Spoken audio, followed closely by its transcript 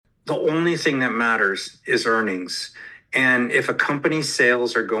the only thing that matters is earnings. And if a company's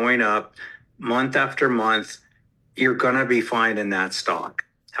sales are going up month after month, you're going to be fine in that stock.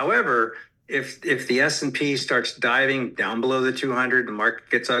 However, if the S&P starts diving down below the 200, the market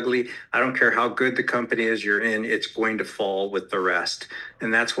gets ugly, I don't care how good the company is you're in, it's going to fall with the rest.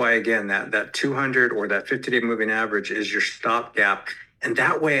 And that's why, again, that 200 or that 50-day moving average is your stopgap. And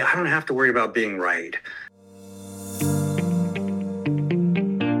that way, I don't have to worry about being right.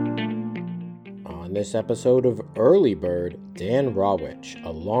 On this episode of Early Bird, Dan Rawich,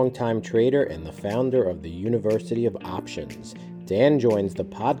 a longtime trader and the founder of the University of Options. Dan joins the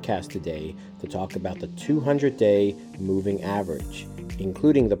podcast today to talk about the 200-day moving average,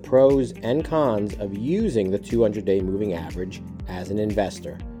 including the pros and cons of using the 200-day moving average as an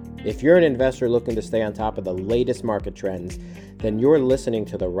investor. If you're an investor looking to stay on top of the latest market trends, then you're listening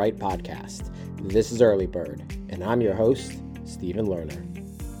to the right podcast. This is Early Bird, and I'm your host, Stephen Lerner.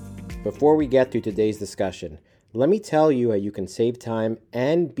 Before we get to today's discussion, let me tell you how you can save time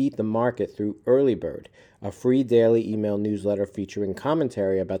and beat the market through Early Bird, a free daily email newsletter featuring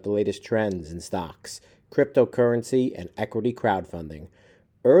commentary about the latest trends in stocks, cryptocurrency, and equity crowdfunding.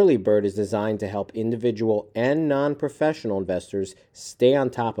 Early Bird is designed to help individual and non-professional investors stay on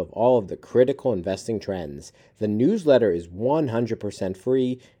top of all of the critical investing trends. The newsletter is 100%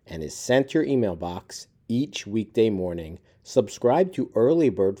 free and is sent to your email box each weekday morning. Subscribe to Early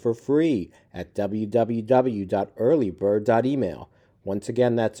Bird for free at www.earlybird.email. Once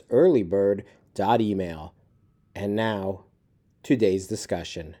again, that's earlybird.email. And now, today's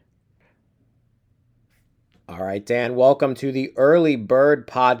discussion. All right, Dan, welcome to the Early Bird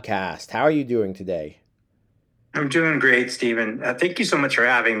podcast. How are you doing today? I'm doing great, Stephen. Thank you so much for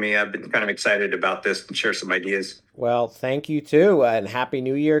having me. I've been kind of excited about this and share some ideas. Well, thank you too, and Happy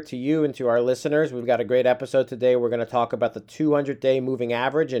New Year to you and to our listeners. We've got a great episode today. We're going to talk about the 200-day moving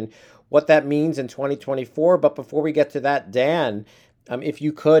average and what that means in 2024. But before we get to that, Dan, if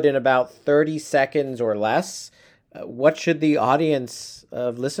you could, in about 30 seconds or less, what should the audience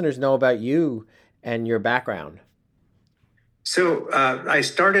of listeners know about you and your background? So I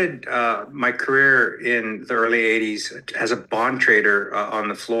started my career in the early 80s as a bond trader on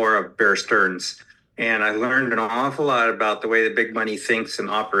the floor of Bear Stearns. And I learned an awful lot about the way the big money thinks and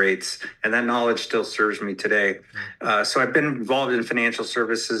operates. And that knowledge still serves me today. So I've been involved in financial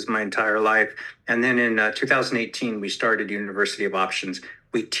services my entire life. And then in 2018, we started University of Options.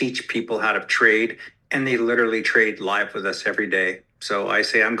 We teach people how to trade, and they literally trade live with us every day. So I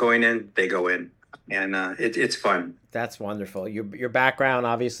say I'm going in, they go in. And it's fun. That's wonderful. Your background,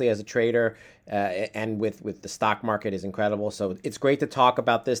 obviously, as a trader and with the stock market is incredible. So it's great to talk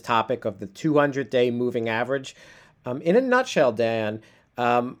about this topic of the 200-day moving average. In a nutshell, Dan,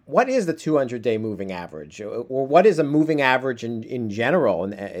 what is the 200-day moving average? Or what is a moving average in general?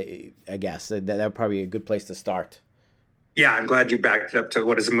 And I guess that would probably be a good place to start. Yeah, I'm glad you backed it up to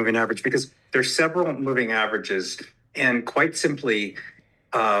what is a moving average, because there's several moving averages. And quite simply,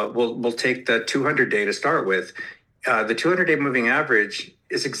 we'll take the 200-day to start with. The 200-day moving average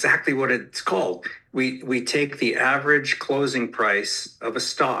is exactly what it's called. We take the average closing price of a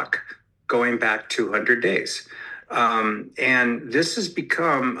stock going back 200 days. And this has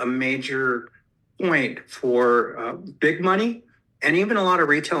become a major point for big money and even a lot of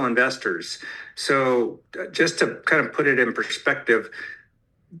retail investors. So just to kind of put it in perspective,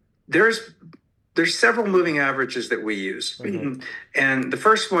 there's several moving averages that we use. Mm-hmm. And the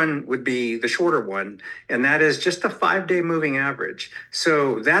first one would be the shorter one, and that is just a 5-day moving average.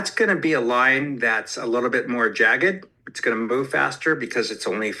 So that's going to be a line that's a little bit more jagged. It's going to move faster because it's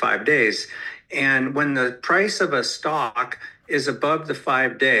only 5 days. And when the price of a stock is above the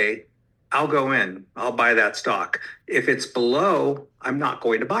 5-day, I'll go in, I'll buy that stock. If it's below, I'm not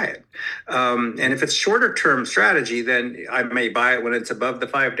going to buy it. And if it's shorter term strategy, then I may buy it when it's above the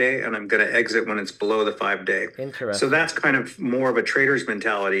 5-day, and I'm going to exit when it's below the 5-day. Interesting. So that's kind of more of a trader's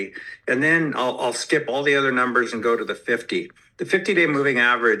mentality. And then I'll skip all the other numbers and go to the 50. The 50-day moving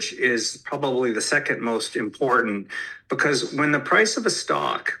average is probably the second most important, because when the price of a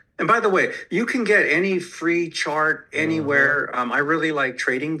stock, and by the way, you can get any free chart anywhere. I really like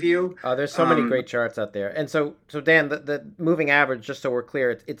TradingView. Oh, there's so many great charts out there. And so Dan, the moving average, just so we're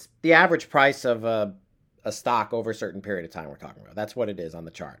clear, it's the average price of a stock over a certain period of time we're talking about. That's what it is on the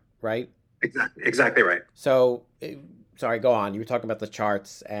chart, right? Exactly right. So, sorry, go on. You were talking about the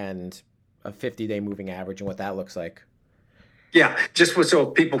charts and a 50-day moving average and what that looks like. Yeah, just so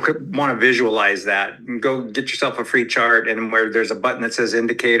people could want to visualize that, and go get yourself a free chart, and where there's a button that says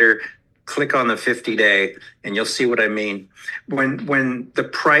indicator, click on the 50-day, and you'll see what I mean. When the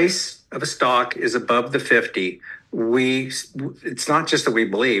price of a stock is above the 50, it's not just that we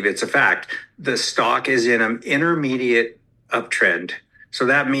believe, it's a fact. The stock is in an intermediate uptrend. So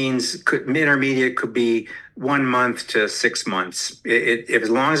that means intermediate could be 1 month to 6 months. If as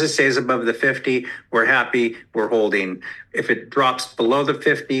long as it stays above the 50, we're happy, we're holding. If it drops below the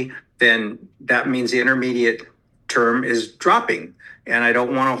 50, then that means the intermediate term is dropping, and I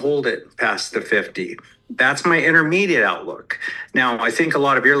don't want to hold it past the 50. That's my intermediate outlook. Now, I think a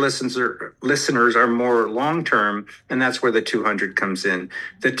lot of your listeners are more long-term, and that's where the 200 comes in.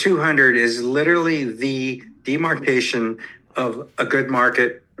 The 200 is literally the demarcation of a good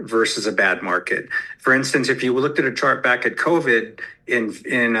market versus a bad market. For instance, if you looked at a chart back at COVID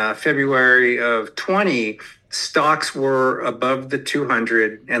in February of 20, stocks were above the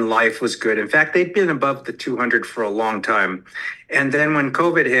 200 and life was good. In fact, they'd been above the 200 for a long time. And then when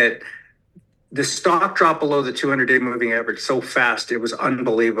COVID hit, the stock dropped below the 200-day moving average so fast, it was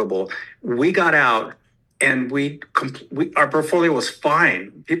unbelievable. We got out and our portfolio was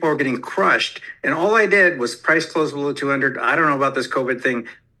fine. People were getting crushed. And all I did was price close below 200. I don't know about this COVID thing.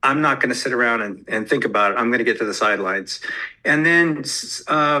 I'm not going to sit around and think about it. I'm going to get to the sidelines. And then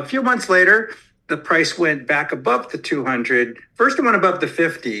a few months later, the price went back above the 200. First, it went above the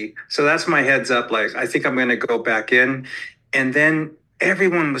 50. So that's my heads up. Like, I think I'm going to go back in. And then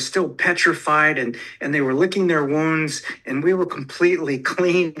everyone was still petrified and they were licking their wounds, and we were completely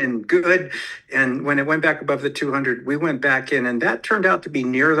clean and good. And when it went back above the 200, we went back in, and that turned out to be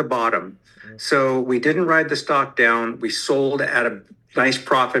near the bottom. So we didn't ride the stock down. We sold at a nice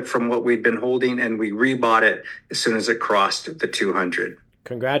profit from what we'd been holding, and we rebought it as soon as it crossed the 200.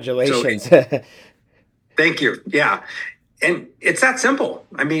 Congratulations. Thank you. Yeah. And it's that simple.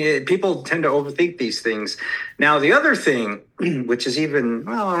 I mean, people tend to overthink these things. Now, the other thing, which is even,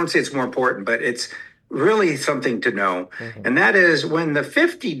 well, I don't say it's more important, but it's really something to know. Mm-hmm. And that is when the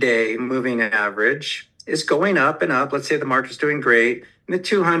 50-day moving average is going up and up, let's say the market's doing great, and the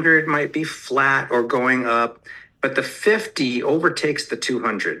 200 might be flat or going up, but the 50 overtakes the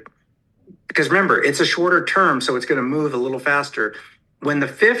 200. Because remember, it's a shorter term, so it's going to move a little faster. When the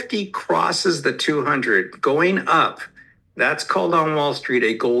 50 crosses the 200 going up, that's called on Wall Street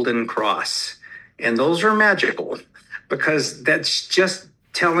a golden cross. And those are magical because that's just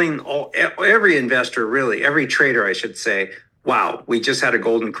telling every investor, really, every trader, I should say, wow, we just had a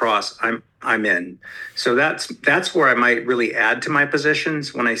golden cross. I'm in. So that's where I might really add to my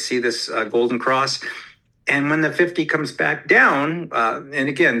positions when I see this golden cross. And when the 50 comes back down, and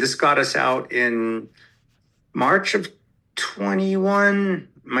again, this got us out in March of 21.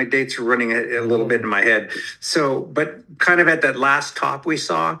 My dates are running a little bit in my head. So, but kind of at that last top we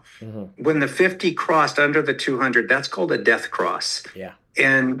saw, when the 50 crossed under the 200, that's called a death cross. Yeah.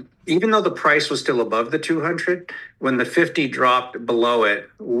 And even though the price was still above the 200, when the 50 dropped below it,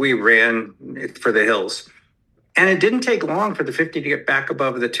 we ran for the hills. And it didn't take long for the 50 to get back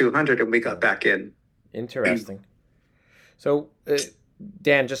above the 200, and we got back in. Interesting. So,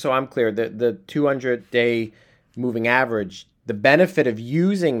 Dan, just so I'm clear, the 200-day moving average, the benefit of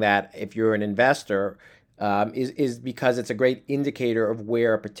using that if you're an investor is because it's a great indicator of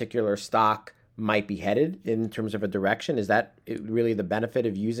where a particular stock might be headed in terms of a direction. Is that really the benefit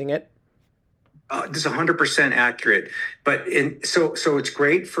of using it? This is 100% accurate. But so it's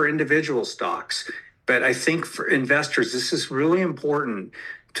great for individual stocks. But I think for investors, this is really important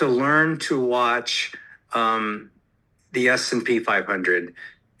to learn to watch the S&P 500.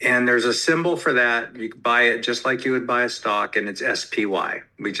 And there's a symbol for that. You can buy it just like you would buy a stock, and it's SPY.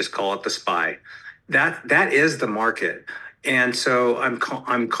 We just call it the SPY. That is the market. And so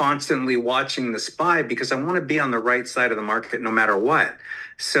I'm constantly watching the SPY because I want to be on the right side of the market no matter what.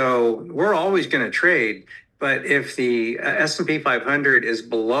 So we're always going to trade. But if the S&P 500 is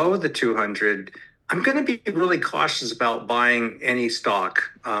below the 200, I'm going to be really cautious about buying any stock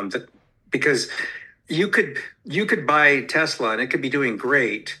because you could buy Tesla and it could be doing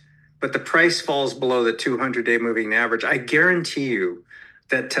great, but the price falls below the 200-day moving average. I guarantee you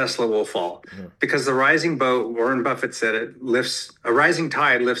that Tesla will fall because the rising boat, Warren Buffett said it, a rising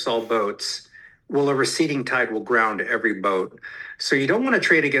tide lifts all boats. Well, a receding tide will ground every boat. So you don't want to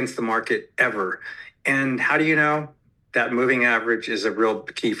trade against the market ever. And how do you know? That moving average is a real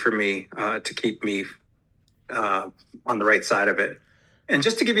key for me to keep me on the right side of it. And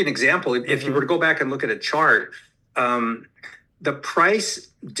just to give you an example, if you were to go back and look at a chart, the price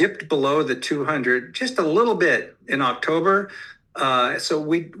dipped below the 200 just a little bit in October. So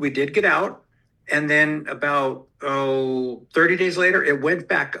we did get out. And then about 30 days later, it went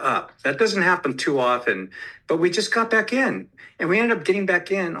back up. That doesn't happen too often, but we just got back in. And we ended up getting back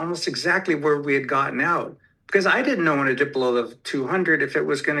in almost exactly where we had gotten out. because I didn't know when it dipped below the 200 if it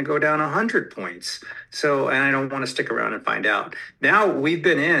was going to go down 100 points. So, and I don't want to stick around and find out. Now we've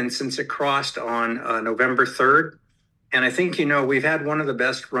been in since it crossed on November 3rd. And I think, we've had one of the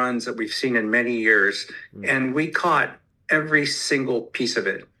best runs that we've seen in many years. And we caught every single piece of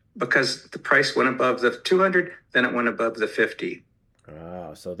it because the price went above the 200, then it went above the 50.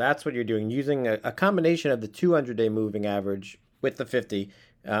 Oh, so that's what you're doing, using a combination of the 200-day moving average with the 50.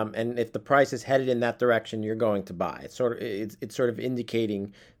 And if the price is headed in that direction, you're going to buy. It's sort of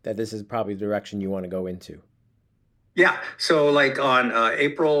indicating that this is probably the direction you want to go into. Yeah. So like on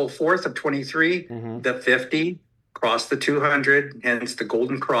April 4th of 23, the 50 crossed the 200, hence the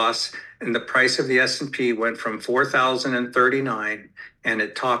golden cross, and the price of the S&P went from 4,039 and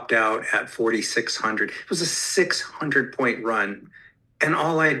it topped out at 4,600. It was a 600-point run. And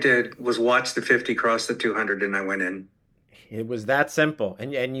all I did was watch the 50 cross the 200 and I went in. It was that simple,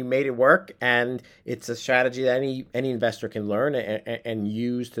 and you made it work, and it's a strategy that any investor can learn and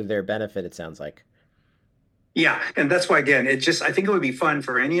use to their benefit, it sounds like. Yeah, and that's why, again, I think it would be fun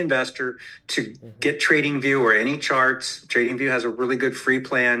for any investor to get TradingView or any charts. TradingView has a really good free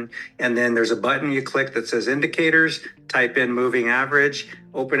plan, and then there's a button you click that says indicators, type in moving average,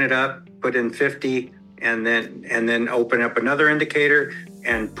 open it up, put in 50, and then open up another indicator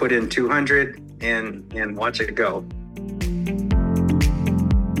and put in 200 and watch it go.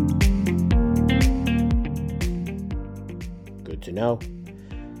 Good to know.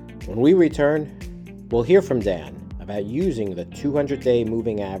 When we return, we'll hear from Dan about using the 200-day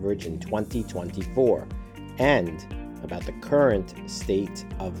moving average in 2024 and about the current state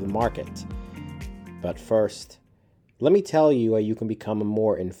of the market. But first, let me tell you how you can become a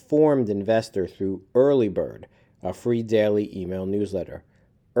more informed investor through Early Bird, a free daily email newsletter.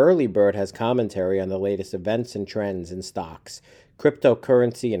 Early Bird has commentary on the latest events and trends in stocks,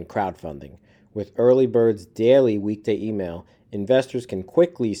 cryptocurrency, and crowdfunding. With Early Bird's daily weekday email, investors can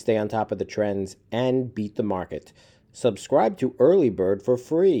quickly stay on top of the trends and beat the market. Subscribe to Early Bird for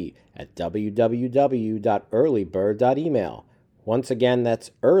free at www.earlybird.email. Once again,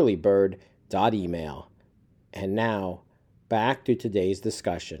 that's earlybird.email. And now, back to today's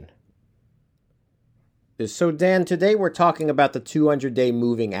discussion. So, Dan, today we're talking about the 200-day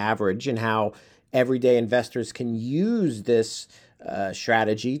moving average and how everyday investors can use this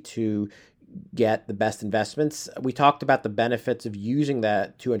strategy to get the best investments. We talked about the benefits of using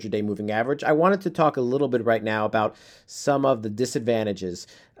that 200-day moving average. I wanted to talk a little bit right now about some of the disadvantages.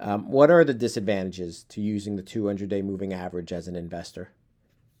 What are the disadvantages to using the 200-day moving average as an investor?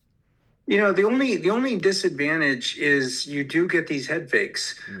 The only disadvantage is you do get these head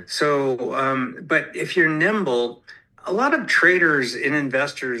fakes. So, but if you're nimble, a lot of traders and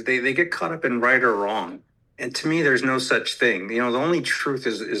investors, they get caught up in right or wrong. And to me, there's no such thing. The only truth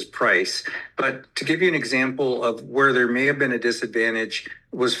is price. But to give you an example of where there may have been a disadvantage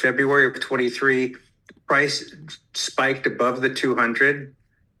was February of 23, price spiked above the 200.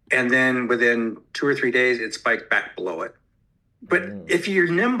 And then within 2 or 3 days, it spiked back below it. But if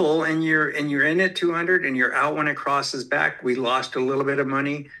you're nimble and you're in at 200 and you're out when it crosses back, we lost a little bit of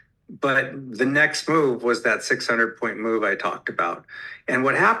money. But the next move was that 600-point move I talked about. And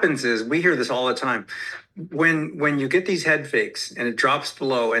what happens is, we hear this all the time. When you get these head fakes and it drops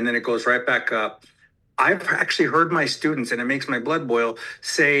below and then it goes right back up, I've actually heard my students, and it makes my blood boil,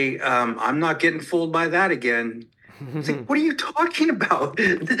 say, I'm not getting fooled by that again. It's like, what are you talking about?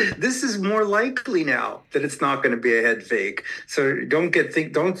 This is more likely now that it's not going to be a head fake. So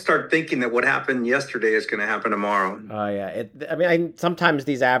don't start thinking that what happened yesterday is going to happen tomorrow. Oh yeah. Sometimes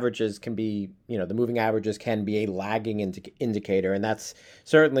these averages can be, the moving averages can be a lagging indicator, and that's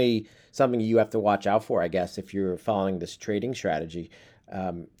certainly something you have to watch out for, I guess, if you're following this trading strategy.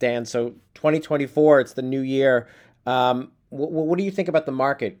 Dan, so 2024, it's the new year. What do you think about the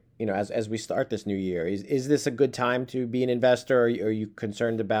market? As we start this new year, is this a good time to be an investor? Are you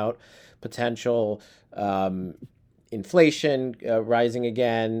concerned about potential inflation rising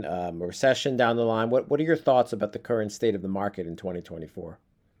again, a recession down the line? What are your thoughts about the current state of the market in 2024?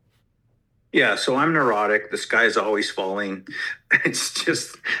 Yeah, so I'm neurotic. The sky's always falling. It's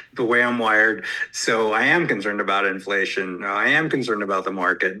just the way I'm wired. So I am concerned about inflation. I am concerned about the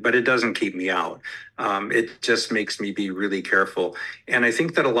market, but it doesn't keep me out. It just makes me be really careful. And I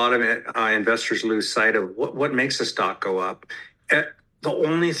think that a lot of investors lose sight of what makes a stock go up. The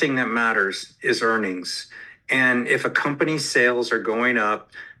only thing that matters is earnings. And if a company's sales are going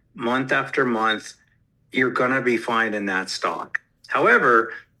up month after month, you're going to be fine in that stock.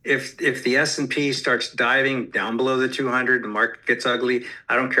 However, If the S&P starts diving down below the 200, the market gets ugly.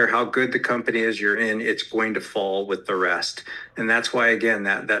 I don't care how good the company is you're in, it's going to fall with the rest. And that's why, again,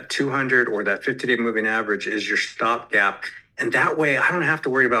 that 200 or that 50-day moving average is your stopgap. And that way, I don't have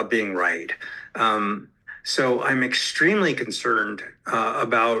to worry about being right. So I'm extremely concerned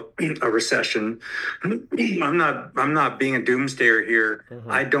about a recession. I'm not being a doomsdayer here.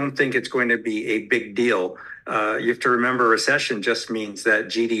 Mm-hmm. I don't think it's going to be a big deal. You have to remember, recession just means that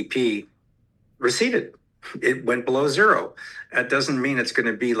GDP receded. It went below zero. That doesn't mean it's going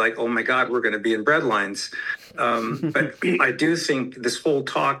to be like, oh my God, we're going to be in breadlines. But I do think this whole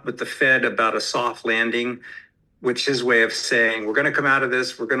talk with the Fed about a soft landing, which is his way of saying we're going to come out of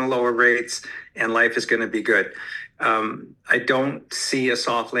this, we're going to lower rates, and life is going to be good. I don't see a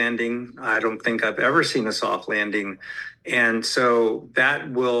soft landing. I don't think I've ever seen a soft landing. And so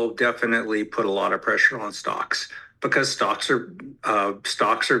that will definitely put a lot of pressure on stocks because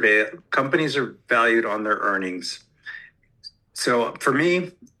companies are valued on their earnings. So for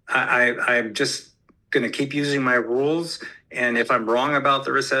me, I'm just going to keep using my rules. And if I'm wrong about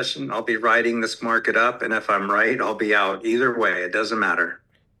the recession, I'll be riding this market up. And if I'm right, I'll be out. Either way, it doesn't matter.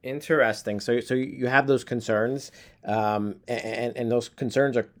 Interesting. So you have those concerns, and those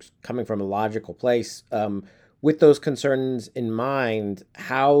concerns are coming from a logical place. With those concerns in mind,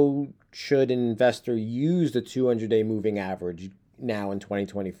 how should an investor use the 200-day moving average now in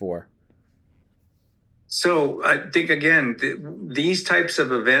 2024? So I think, again, these types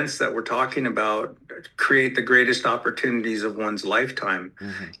of events that we're talking about create the greatest opportunities of one's lifetime.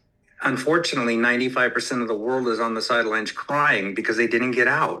 Mm-hmm. Unfortunately, 95% of the world is on the sidelines crying because they didn't get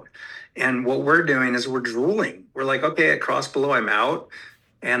out. And what we're doing is we're drooling. We're like, okay, it crossed below, I'm out.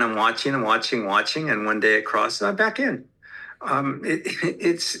 And I'm watching. And one day it crosses, I'm back in.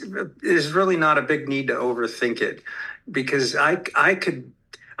 It's really not a big need to overthink it because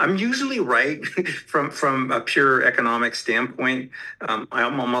I'm usually right from a pure economic standpoint.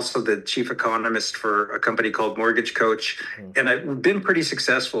 I'm also the chief economist for a company called Mortgage Coach, and I've been pretty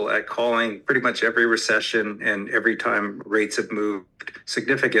successful at calling pretty much every recession and every time rates have moved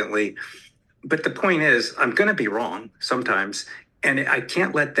significantly. But the point is, I'm going to be wrong sometimes, and I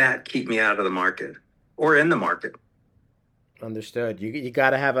can't let that keep me out of the market or in the market. Understood. You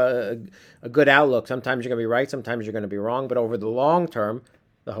got to have a good outlook. Sometimes you're going to be right, sometimes you're going to be wrong, but over the long term,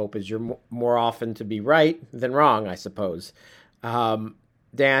 the hope is you're more often to be right than wrong, I suppose.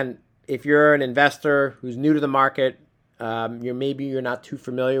 Dan, if you're an investor who's new to the market, you're not too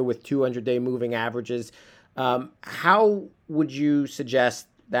familiar with 200-day moving averages, how would you suggest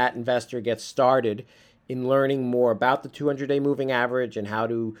that investor gets started in learning more about the 200-day moving average and how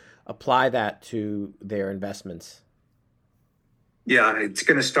to apply that to their investments? Yeah, it's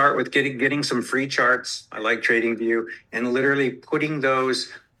going to start with getting some free charts. I like TradingView, and literally putting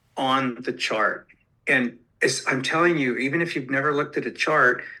those on the chart. And I'm telling you, even if you've never looked at a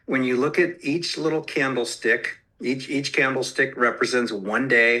chart, when you look at each little candlestick, each candlestick represents one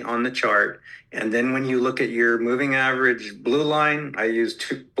day on the chart. And then when you look at your moving average blue line, I use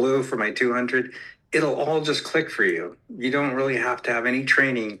blue for my 200, it'll all just click for you. You don't really have to have any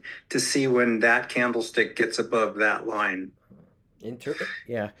training to see when that candlestick gets above that line.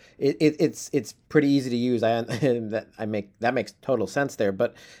 Yeah, it's pretty easy to use. That makes total sense there.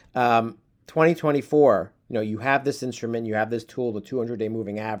 But 2024, you have this instrument, you have this tool, the 200-day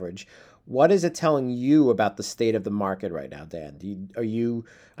moving average. What is it telling you about the state of the market right now, Dan? I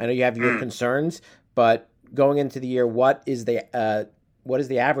know you have your concerns, but going into the year, what is the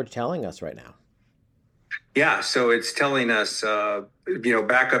average telling us right now? Yeah, so it's telling us,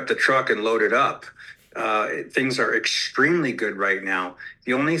 back up the truck and load it up. Things are extremely good right now.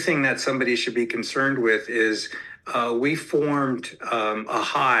 The only thing that somebody should be concerned with is we formed a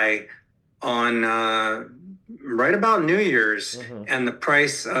high on right about New Year's, and the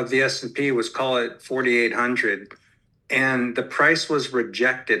price of the S&P was, call it 4,800. And the price was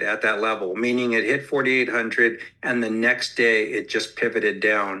rejected at that level, meaning it hit 4,800, and the next day it just pivoted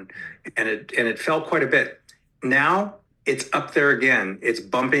down, and it fell quite a bit. Now it's up there again. It's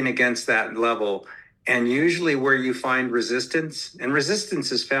bumping against that level. And usually where you find resistance, and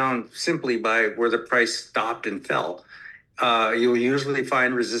resistance is found simply by where the price stopped and fell, you'll usually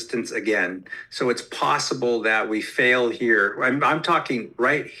find resistance again. So it's possible that we fail here. I'm talking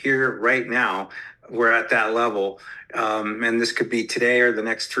right here, right now, we're at that level. And this could be today or the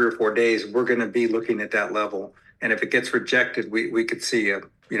next 3 or 4 days, we're going to be looking at that level. And if it gets rejected, we could see a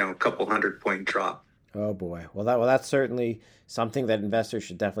couple 100-point drop. Oh boy. Well, that's certainly something that investors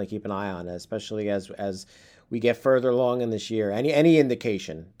should definitely keep an eye on, especially as we get further along in this year. Any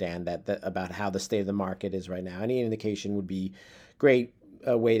indication, Dan, that about how the state of the market is right now? Any indication would be great.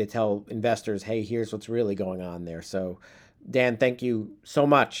 a way to tell investors, hey, here's what's really going on there. So Dan, thank you so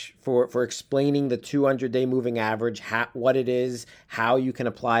much for explaining the 200-day moving average, what it is, how you can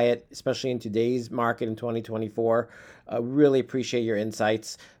apply it, especially in today's market in 2024. Really appreciate your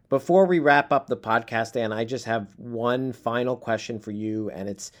insights. Before we wrap up the podcast, Dan, I just have one final question for you, and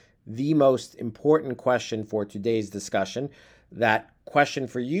it's the most important question for today's discussion. That question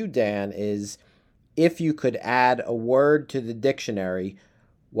for you, Dan, is if you could add a word to the dictionary,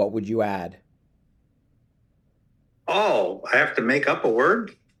 what would you add? Oh, I have to make up a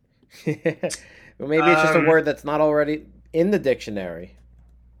word? Well, maybe it's just a word that's not already in the dictionary.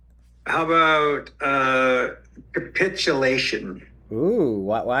 How about capitulation? Ooh,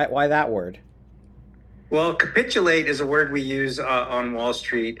 why that word? Well, capitulate is a word we use on Wall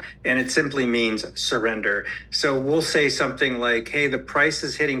Street, and it simply means surrender. So we'll say something like, "Hey, the price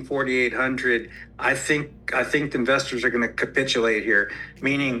is hitting 4,800. I think investors are going to capitulate here,"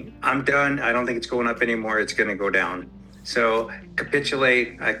 meaning I'm done. I don't think it's going up anymore. It's going to go down. So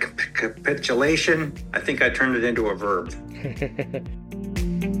capitulate, capitulation. I think I turned it into a verb.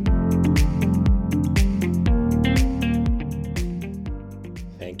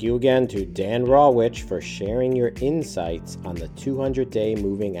 Thank you again to Dan Rawich for sharing your insights on the 200-day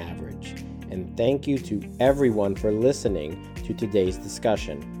moving average. And thank you to everyone for listening to today's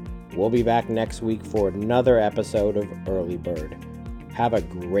discussion. We'll be back next week for another episode of Early Bird. Have a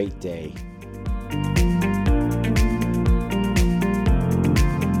great day.